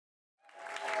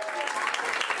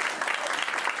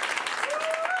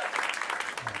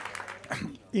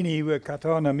Iniwa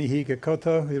katoa na mihi ke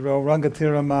koto, I rau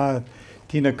rangatira mā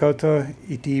tina koto,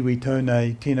 I te iwi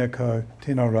tōnei, tina ko,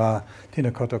 tina rā,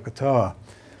 tina koto katoa.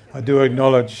 I do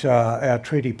acknowledge our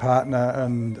treaty partner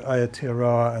and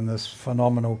Aotearoa in this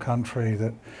phenomenal country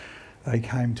that they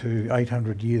came to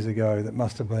 800 years ago. That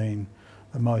must have been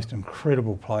the most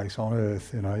incredible place on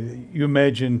earth. You know, you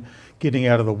imagine getting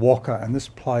out of the waka and this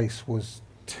place was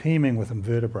teeming with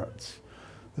invertebrates.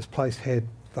 This place had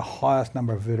the highest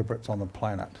number of vertebrates on the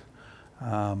planet.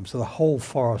 So the whole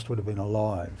forest would have been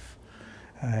alive.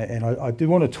 And I do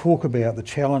want to talk about the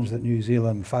challenge that New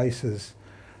Zealand faces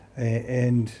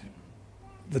and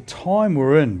the time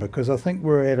we're in, because I think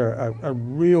we're at a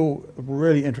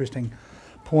really interesting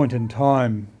point in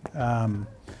time.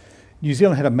 New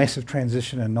Zealand had a massive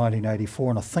transition in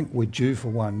 1984, and I think we're due for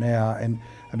one now. And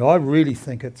I really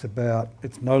think it's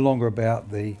no longer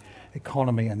about the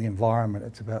economy and the environment,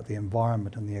 it's about the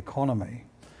environment and the economy.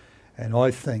 And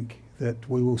I think that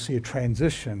we will see a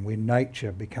transition where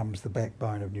nature becomes the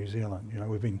backbone of New Zealand. You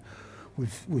know,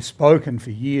 we've spoken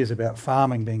for years about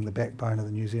farming being the backbone of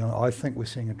the New Zealand. I think we're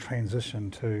seeing a transition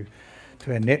to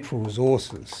our natural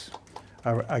resources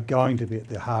are going to be at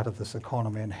the heart of this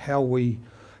economy, and how we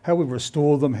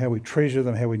restore them, how we treasure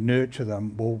them, how we nurture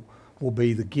them will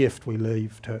be the gift we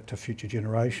leave to future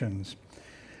generations.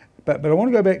 But I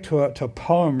want to go back to a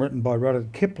poem written by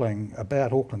Rudyard Kipling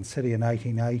about Auckland City in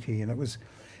 1880, and it was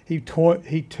he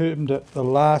termed it the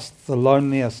last, the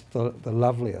loneliest, the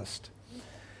loveliest.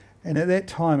 And at that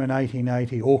time in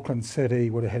 1880, Auckland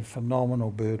City would have had phenomenal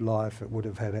bird life. It would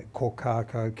have had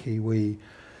kokako, kiwi,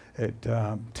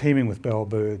 teeming with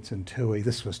bellbirds and tui.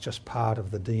 This was just part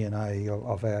of the DNA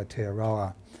of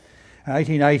Aotearoa. And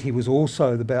 1880 was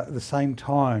also about the same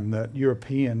time that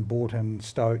European brought in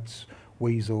stoats,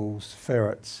 weasels,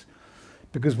 ferrets,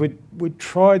 because we'd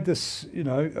tried this. You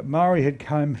know, Māori had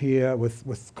come here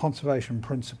with conservation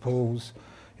principles.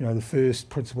 You know, the first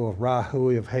principle of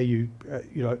rahui, of how you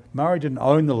know, Māori didn't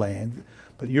own the land,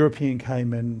 but the European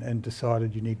came in and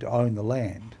decided you need to own the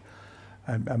land.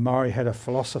 And Māori had a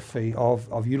philosophy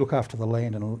of you look after the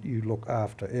land and you look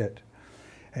after it.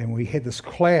 And we had this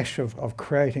clash of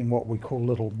creating what we call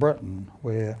Little Britain,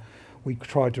 where we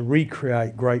tried to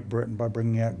recreate Great Britain by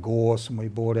bringing out gorse, and we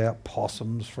brought out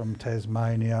possums from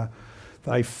Tasmania.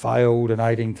 They failed in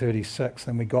 1836,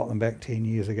 then we got them back 10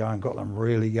 years ago and got them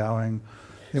really going.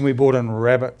 Then we brought in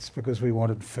rabbits because we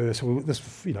wanted fur. So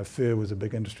fur was a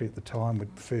big industry at the time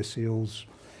with fur seals,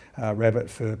 rabbit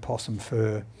fur, possum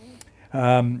fur.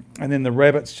 And then the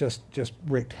rabbits just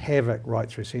wreaked havoc right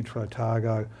through central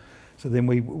Otago. So then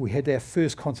we had our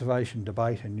first conservation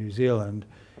debate in New Zealand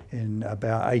in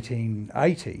about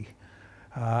 1880,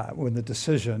 when the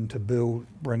decision to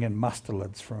bring in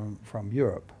mustelids from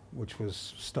Europe, which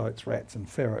was stoats, rats and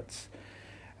ferrets.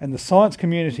 And the science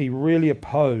community really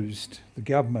opposed the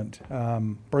government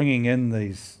bringing in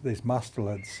these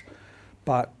mustelids,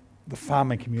 but the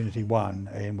farming community won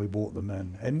and we brought them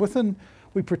in. And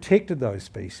we protected those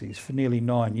species for nearly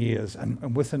 9 years,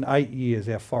 and within 8 years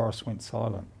our forests went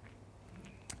silent.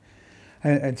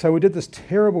 And so we did this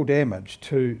terrible damage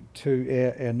to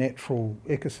our natural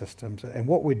ecosystems, and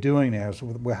what we're doing now is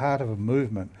we're part of a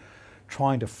movement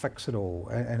trying to fix it all,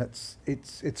 and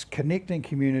it's connecting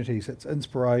communities, it's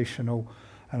inspirational,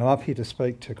 and I'm up here to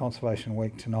speak to Conservation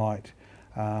Week tonight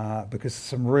because there's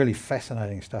some really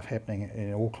fascinating stuff happening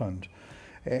in Auckland.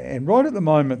 And right at the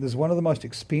moment, there's one of the most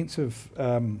expensive,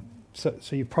 so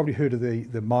you've probably heard of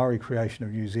the Maori creation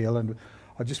of New Zealand.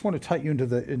 I just want to take you into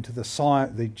the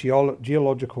science, the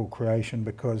geological creation,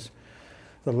 because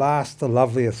the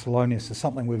loveliest, loneliest is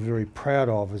something we're very proud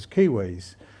of as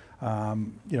Kiwis.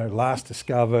 You know, last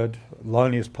discovered,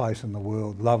 loneliest place in the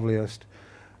world, loveliest.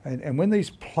 And when these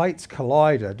plates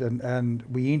collided and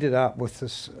we ended up with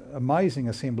this amazing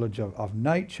assemblage of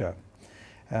nature,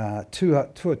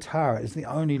 Tuatara is the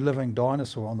only living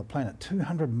dinosaur on the planet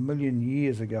 200 million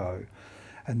years ago.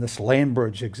 And this land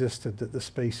bridge existed that the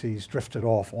species drifted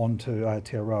off onto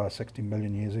Aotearoa 60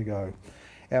 million years ago.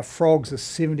 Our frogs are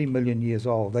 70 million years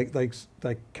old. They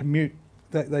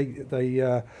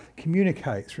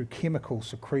communicate through chemical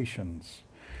secretions.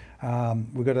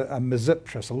 We've got a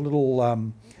mesipterus, a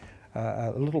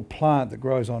little plant that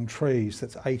grows on trees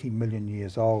that's 80 million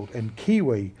years old. And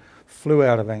kiwi flew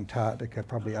out of Antarctica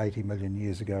probably 80 million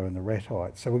years ago in the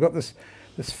ratites. So we've got this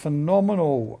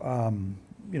phenomenal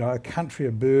a country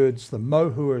of birds. The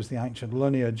mohua is the ancient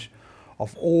lineage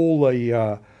of all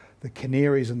the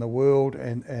canaries in the world,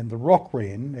 and the rock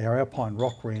wren, our alpine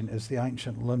rock wren, is the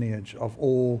ancient lineage of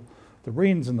all the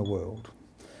wrens in the world.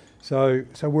 So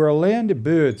we're a land of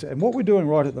birds, and what we're doing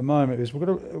right at the moment is we're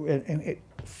going to,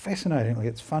 fascinatingly,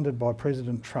 it's funded by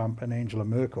President Trump and Angela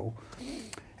Merkel,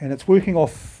 and it's working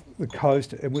off the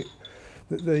coast. And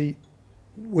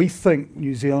we think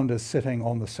New Zealand is sitting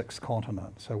on the sixth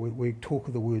continent. So we talk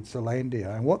of the word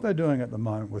Zealandia, and what they're doing at the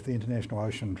moment with the International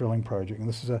Ocean Drilling Project, and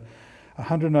this is a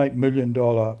 $108 million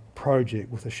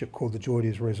project with a ship called the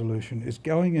Joyous Resolution, is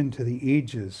going into the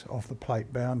edges of the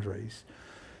plate boundaries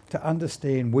to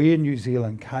understand where New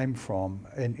Zealand came from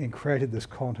and created this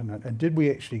continent, and did we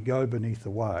actually go beneath the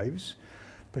waves?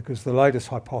 Because the latest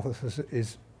hypothesis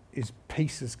is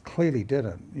pieces clearly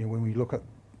didn't. You know, when we look at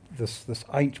this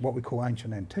ancient, what we call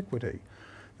ancient antiquity,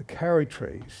 the Carry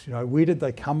trees, you know, where did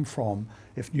they come from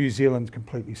if New Zealand's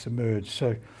completely submerged?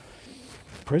 So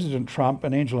President Trump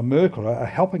and Angela Merkel are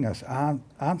helping us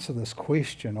answer this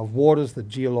question of what is the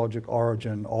geologic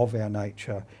origin of our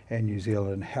nature and New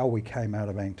Zealand, and how we came out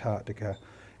of Antarctica,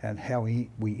 and how we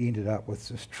ended up with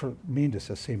this tremendous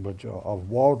assemblage of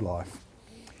wildlife.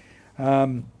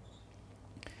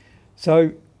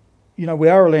 So, you know, we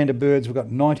are a land of birds. We've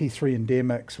got 93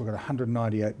 endemics. We've got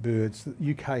 198 birds.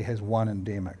 The UK has 1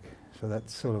 endemic. So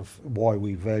that's sort of why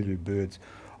we value birds.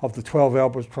 Of the 12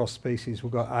 albatross species,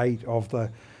 we've got 8. Of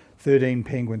the 13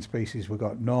 penguin species, we've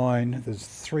got 9. There's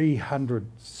 300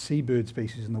 seabird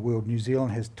species in the world. New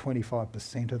Zealand has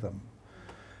 25% of them.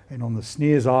 And on the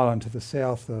Snares Island to the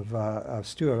south of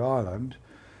Stewart Island,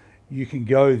 you can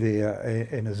go there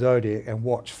in a zodiac and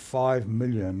watch 5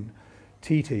 million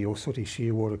titi or sooty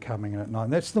shearwater coming in at night.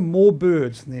 And that's the more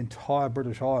birds than the entire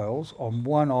British Isles on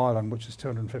one island, which is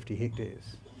 250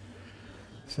 hectares.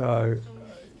 So,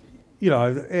 you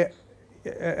know,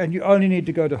 and you only need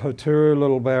to go to Hotura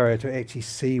Little Barrier to actually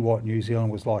see what New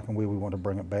Zealand was like and where we want to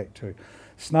bring it back to.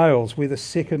 Snails, we're the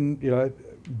second, you know,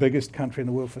 biggest country in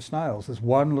the world for snails. There's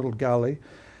one little gully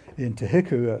in Te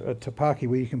Hiku at Tapaki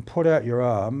where you can put out your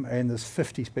arm and there's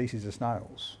 50 species of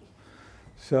snails.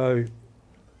 So,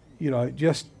 you know,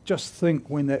 just think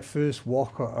when that first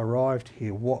waka arrived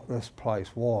here, what this place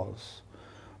was.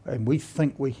 And we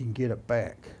think we can get it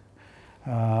back.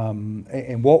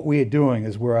 And what we're doing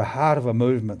is we're a heart of a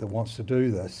movement that wants to do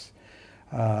this.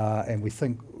 And we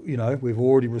think, you know, we've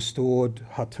already restored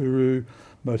Haturu,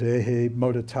 Motuehe,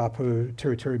 Motatapu,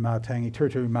 Tiritiri Matangi.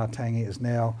 Tiritiri Matangi is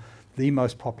now the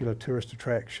most popular tourist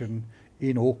attraction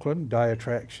in Auckland, day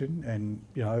attraction, and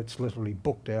you know it's literally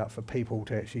booked out for people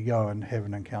to actually go and have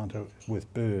an encounter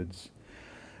with birds.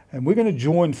 And we're going to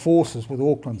join forces with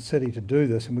Auckland City to do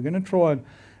this, and we're going to try and,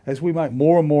 as we make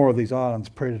more and more of these islands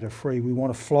predator free, we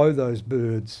want to flow those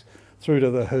birds through to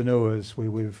the Hanuas,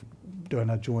 where we've done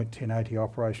a joint 1080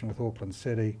 operation with Auckland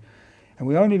City. And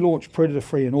we only launched predator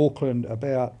free in Auckland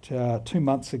about 2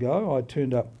 months ago. I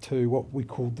turned up to what we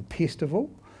called the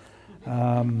Pestival.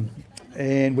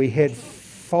 And we had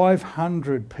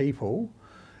 500 people.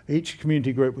 Each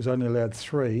community group was only allowed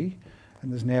 3,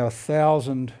 and there's now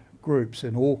 1,000 groups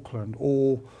in Auckland.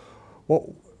 All, what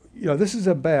you know, this is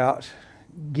about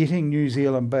getting New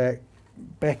Zealand back,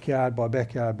 backyard by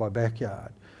backyard by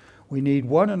backyard. We need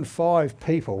 1 in 5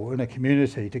 people in a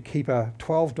community to keep a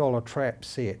 $12 trap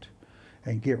set,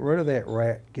 and get rid of that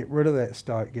rat, get rid of that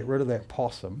stoat, get rid of that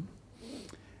possum.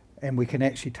 And we can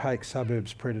actually take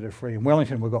suburbs predator free. In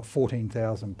Wellington, we've got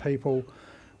 14,000 people.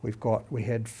 We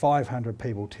had 500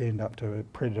 people turned up to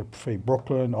predator free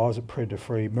Brooklyn. I was at predator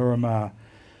free Miramar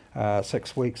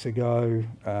 6 weeks ago.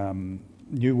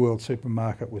 New World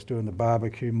Supermarket was doing the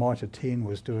barbecue. Mitre 10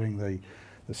 was doing the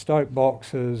stoat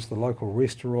boxes. The local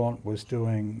restaurant was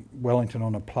doing Wellington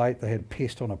on a plate. They had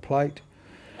pest on a plate.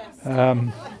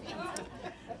 And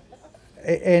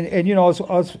you know,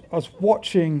 I was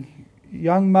watching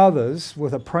young mothers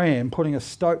with a pram putting a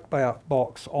stoat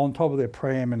box on top of their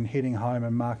pram and heading home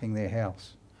and marking their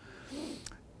house.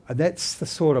 And that's the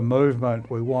sort of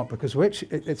movement we want, because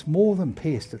it's more than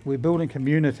pest. We're building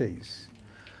communities.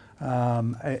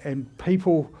 And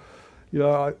people, you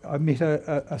know, I met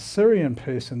a Syrian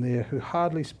person there who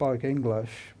hardly spoke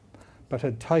English, but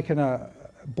had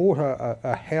bought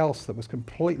a house that was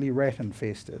completely rat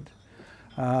infested.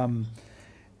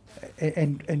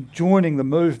 And joining the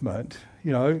movement,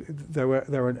 you know, they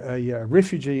were a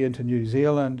refugee into New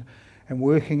Zealand, and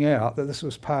working out that this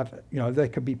was part, you know, they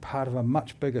could be part of a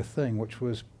much bigger thing, which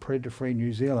was predator-free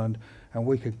New Zealand, and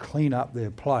we could clean up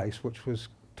their place, which was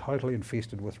totally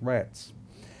infested with rats.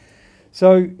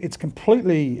 So it's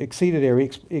completely exceeded our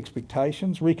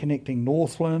expectations. Reconnecting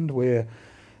Northland, where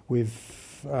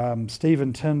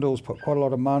Stephen Tyndall's put quite a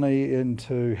lot of money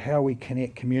into how we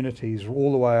connect communities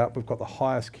all the way up. We've got the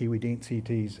highest Kiwi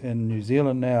densities in New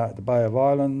Zealand now at the Bay of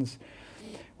Islands.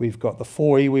 We've got the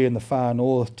 4 iwi in the far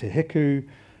north, Te Hiku,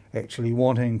 actually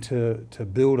wanting to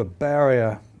build a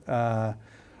barrier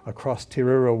across Te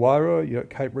Rere Wairua, you're at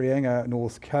Cape Reinga,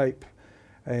 North Cape,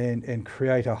 and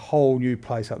create a whole new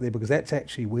place up there, because that's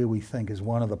actually where we think is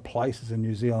one of the places in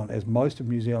New Zealand, as most of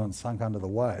New Zealand sunk under the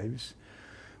waves.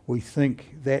 We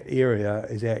think that area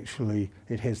is actually,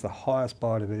 it has the highest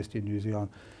biodiversity in New Zealand.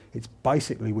 It's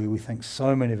basically where we think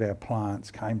so many of our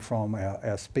plants came from,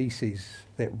 our species,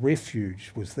 that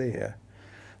refuge was there.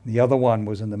 The other one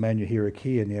was in the Manuhira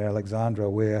Kea near Alexandra,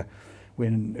 where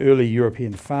when early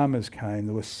European farmers came,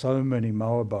 there were so many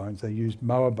moa bones, they used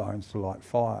moa bones to light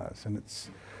fires, and it's,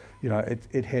 you know,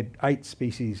 it had 8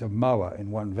 species of moa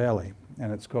in one valley,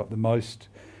 and it's got the most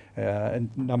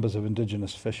numbers of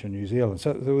indigenous fish in New Zealand.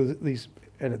 So there was these,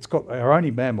 and it's got our only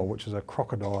mammal, which is a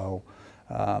crocodile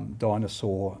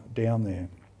dinosaur down there.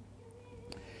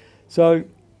 So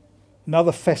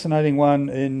another fascinating one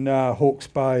in Hawke's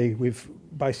Bay. We've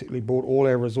basically brought all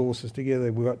our resources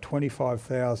together. We've got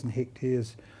 25,000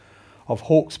 hectares of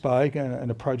Hawke's Bay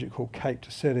and a project called Cape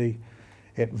to City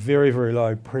at very, very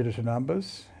low predator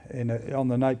numbers. And on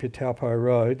the Napier Taupo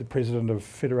Road, the president of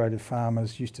Federated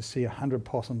Farmers used to see 100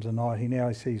 possums a night. He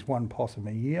now sees 1 possum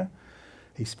a year.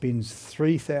 He spends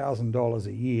 $3,000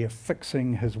 a year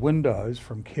fixing his windows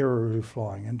from kereroo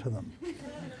flying into them.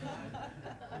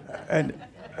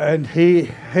 And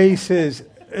he says,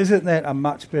 isn't that a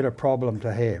much better problem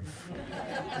to have?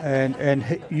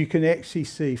 And you can actually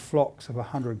see flocks of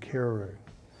 100 kereroo.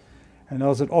 And I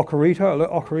was at Okarito.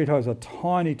 Okarito is a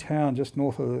tiny town just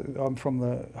north of, I'm from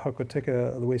the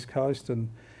Hokitika, the west coast, and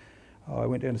I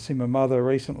went down to see my mother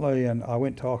recently, and I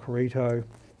went to Okarito.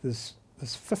 There's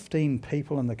 15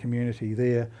 people in the community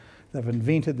there. They've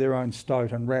invented their own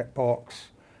stoat and rat box,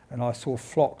 and I saw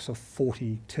flocks of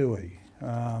 40 tui.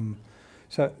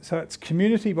 So it's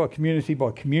community by community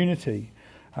by community.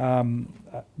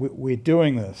 We're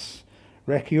doing this.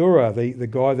 Rakiura, the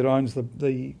guy that owns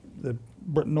the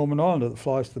Britain Norman Islander that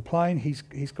flies to the plane,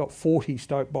 he's got 40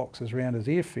 stoat boxes around his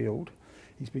airfield.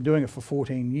 He's been doing it for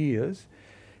 14 years.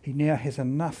 He now has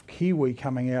enough kiwi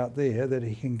coming out there that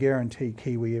he can guarantee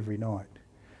kiwi every night.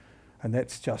 And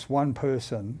that's just one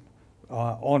person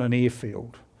on an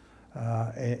airfield.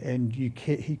 And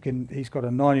he's got a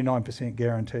 99%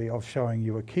 guarantee of showing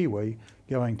you a kiwi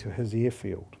going to his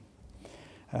airfield.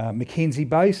 Mackenzie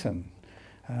Basin,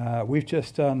 we've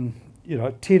just done, you know,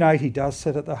 1080 does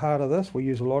sit at the heart of this. We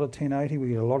use a lot of 1080, we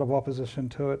get a lot of opposition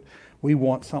to it. We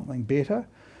want something better.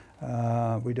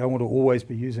 We don't want to always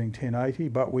be using 1080,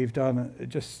 but we've done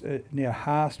just near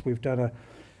Haast, we've done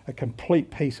a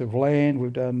complete piece of land.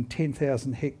 We've done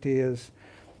 10,000 hectares,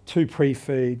 2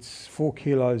 pre-feeds, 4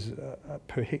 kilos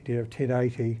per hectare of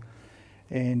 1080,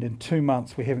 and in 2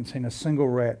 months we haven't seen a single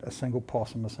rat, a single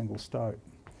possum, a single stoat.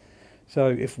 So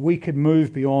if we could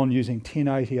move beyond using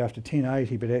 1080 after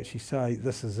 1080, but actually say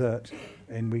this is it,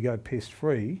 and we go pest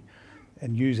free,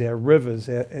 and use our rivers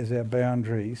as our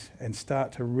boundaries, and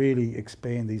start to really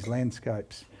expand these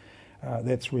landscapes,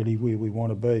 that's really where we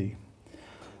want to be.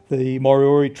 The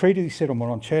Moriori Treaty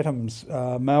Settlement on Chatham's,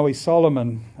 Maui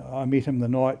Solomon, I met him the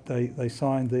night they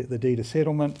signed the deed of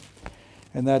settlement,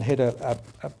 and they'd had a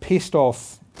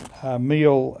pest-off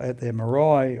meal at their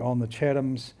marae on the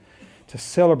Chathams to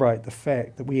celebrate the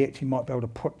fact that we actually might be able to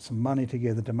put some money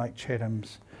together to make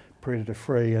Chatham's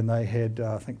predator-free. And they had,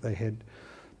 I think they had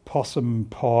possum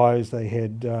pies, they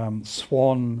had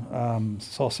swan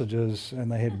sausages,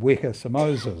 and they had weka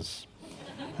samosas.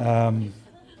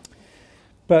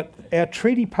 But our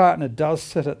treaty partner does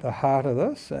sit at the heart of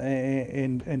this,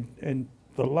 and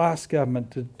the last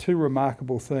government did 2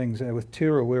 remarkable things with Te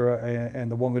Rawera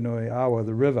and the Wanganui Awa,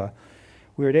 the river,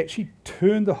 where it actually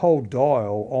turned the whole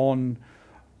dial on,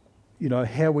 you know,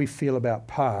 how we feel about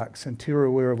parks, and Te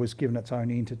Rawera was given its own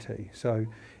entity. So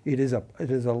it is a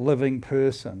living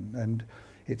person, and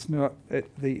it's not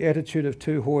the attitude of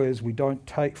Tūhoe is we don't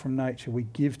take from nature, we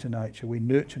give to nature, we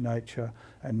nurture nature,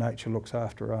 and nature looks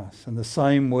after us. And the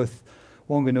same with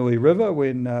Wanganui River,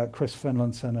 when Chris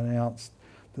Finlayson announced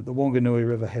that the Wanganui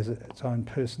River has its own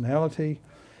personality.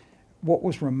 What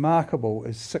was remarkable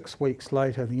is 6 weeks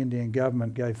later the Indian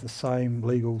government gave the same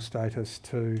legal status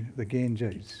to the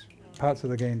Ganges, parts of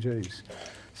the Ganges.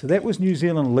 So that was New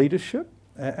Zealand leadership,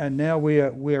 and now we're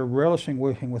relishing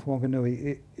working with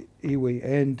Wanganui iwi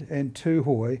and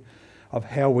Tūhoe of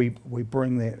how we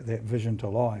bring that vision to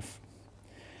life.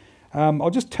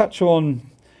 I'll just touch on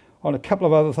a couple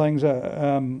of other things.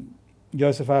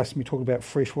 Joseph asked me to talk about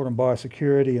freshwater and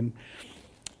biosecurity, and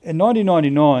in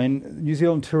 1999, New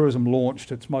Zealand Tourism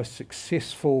launched its most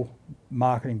successful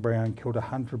marketing brand called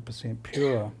 100%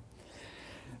 Pure.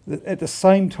 At the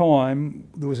same time,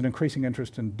 there was an increasing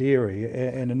interest in dairy,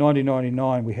 and in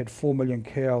 1999 we had 4 million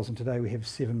cows, and today we have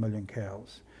 7 million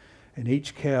cows. and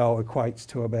each cow equates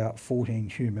to about 14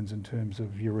 humans in terms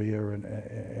of urea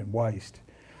and waste.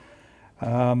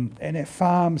 And our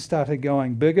farms started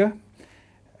going bigger,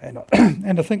 and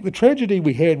and I think the tragedy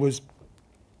we had was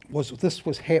this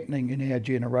was happening in our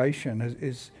generation,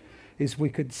 is we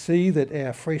could see that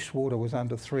our freshwater was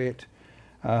under threat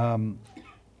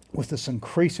with this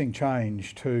increasing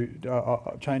change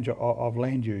of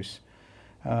land use,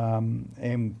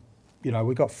 and you know,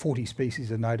 we've got 40 species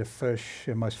of native fish.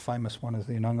 The most famous one is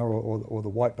the inunga or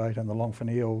the whitebait and the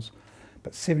longfin eels,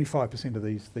 but 75% of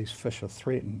these fish are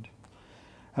threatened.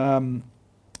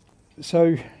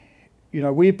 So, you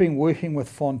know, we've been working with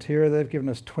Fonterra. They've given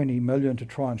us 20 million to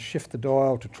try and shift the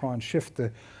dial, to try and shift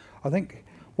the... I think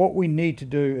what we need to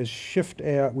do is shift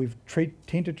we've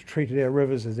tended to treat our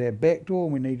rivers as our back door,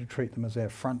 and we need to treat them as our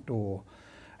front door.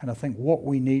 And I think what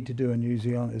we need to do in New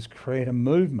Zealand is create a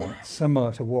movement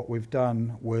similar to what we've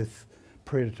done with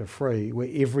Predator Free, where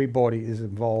everybody is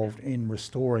involved in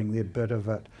restoring their bit of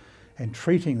it and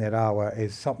treating that awa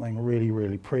as something really,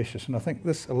 really precious. And I think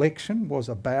this election was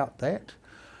about that.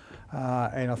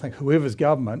 And I think whoever's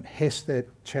government has that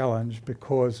challenge,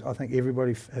 because I think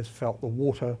everybody has felt the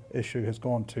water issue has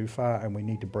gone too far and we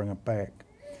need to bring it back.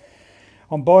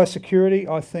 On biosecurity,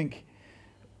 I think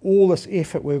all this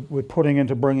effort we're putting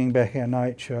into bringing back our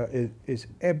nature is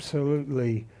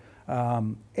absolutely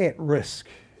at risk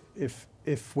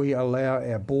if we allow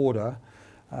our border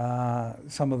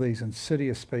some of these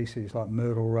insidious species like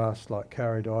myrtle rust, like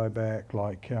curried dieback,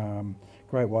 like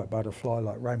great white butterfly,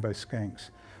 like rainbow skinks.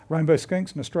 Rainbow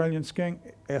skink's an Australian skink.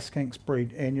 Our skinks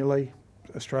breed annually.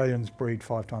 Australians breed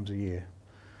 5 times a year.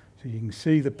 So you can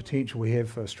see the potential we have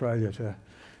for Australia to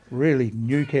really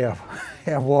nuke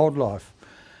our wildlife.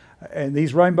 And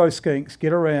these rainbow skinks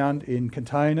get around in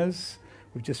containers.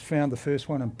 We've just found the first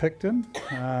one in Picton,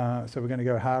 so we're going to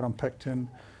go hard on Picton.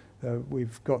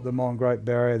 We've got them on Great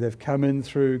Barrier. They've come in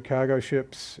through cargo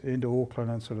ships into Auckland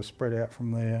and sort of spread out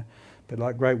from there. But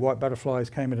like great white butterflies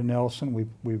came into Nelson,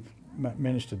 we've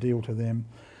managed to deal to them.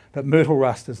 But myrtle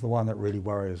rust is the one that really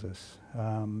worries us.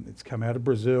 It's come out of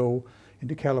Brazil,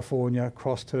 into California,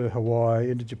 across to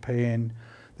Hawaii, into Japan,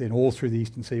 then all through the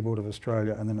eastern seaboard of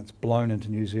Australia, and then it's blown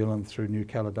into New Zealand through New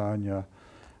Caledonia.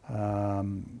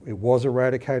 It was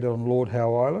eradicated on Lord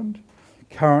Howe Island.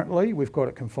 Currently, we've got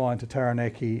it confined to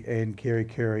Taranaki and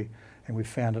Kerikeri, and we've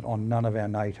found it on none of our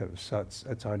natives, so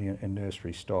it's only in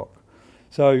nursery stock.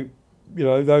 So, you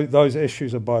know, those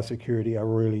issues of biosecurity are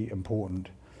really important.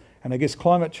 And I guess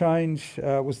climate change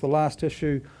was the last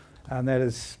issue, and that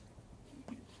is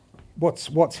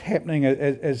what's happening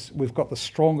as we've got the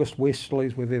strongest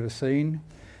westerlies we've ever seen,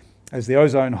 as the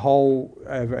ozone hole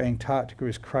over Antarctica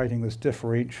is creating this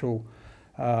differential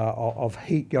of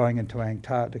heat going into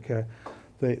Antarctica.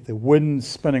 The winds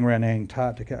spinning around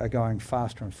Antarctica are going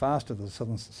faster and faster. The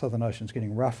Southern Ocean's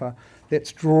getting rougher.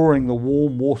 That's drawing the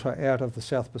warm water out of the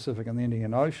South Pacific and the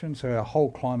Indian Ocean. So our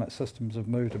whole climate systems have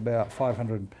moved about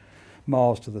 500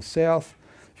 miles to the south.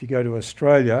 If you go to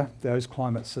Australia, those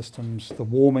climate systems, the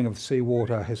warming of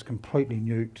seawater has completely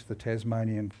nuked the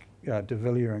Tasmanian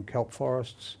Davilia and kelp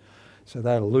forests. So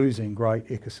they're losing great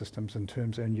ecosystems in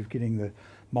terms, and you're getting the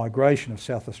migration of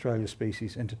South Australia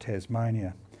species into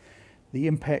Tasmania. The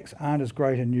impacts aren't as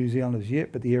great in New Zealand as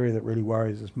yet, but the area that really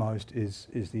worries us most is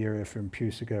the area from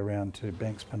Pusica around to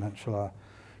Banks Peninsula.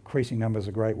 Increasing numbers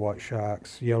of great white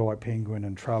sharks, yellow-eyed penguin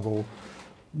in trouble.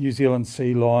 New Zealand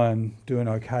sea lion doing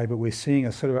okay, but we're seeing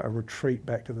a sort of a retreat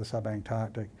back to the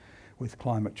sub-Antarctic with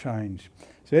climate change.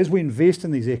 So as we invest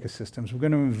in these ecosystems, we're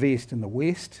going to invest in the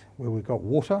west, where we've got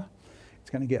water. It's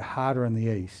going to get harder in the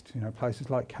east. You know, places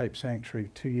like Cape Sanctuary,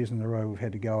 2 years in a row we've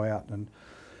had to go out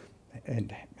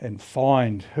and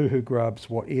find hoo-hoo grubs,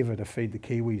 whatever, to feed the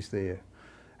kiwis there.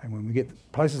 And when we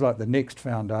get places like the Next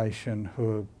Foundation,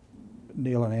 who are,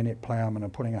 Neil and Annette Plowman are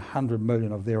putting 100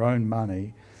 million of their own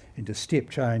money into step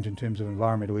change in terms of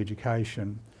environmental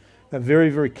education, they're very,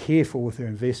 very careful with their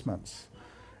investments.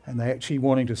 And they're actually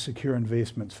wanting to secure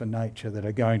investments for nature that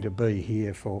are going to be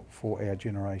here for our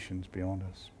generations beyond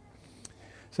us.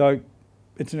 So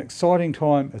it's an exciting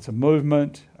time. It's a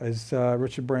movement. As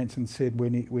Richard Branson said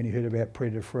when he heard about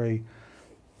Predator Free,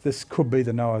 this could be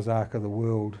the Noah's Ark of the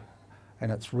world, and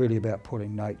it's really about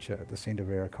putting nature at the centre of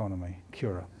our economy. Kia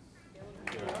ora.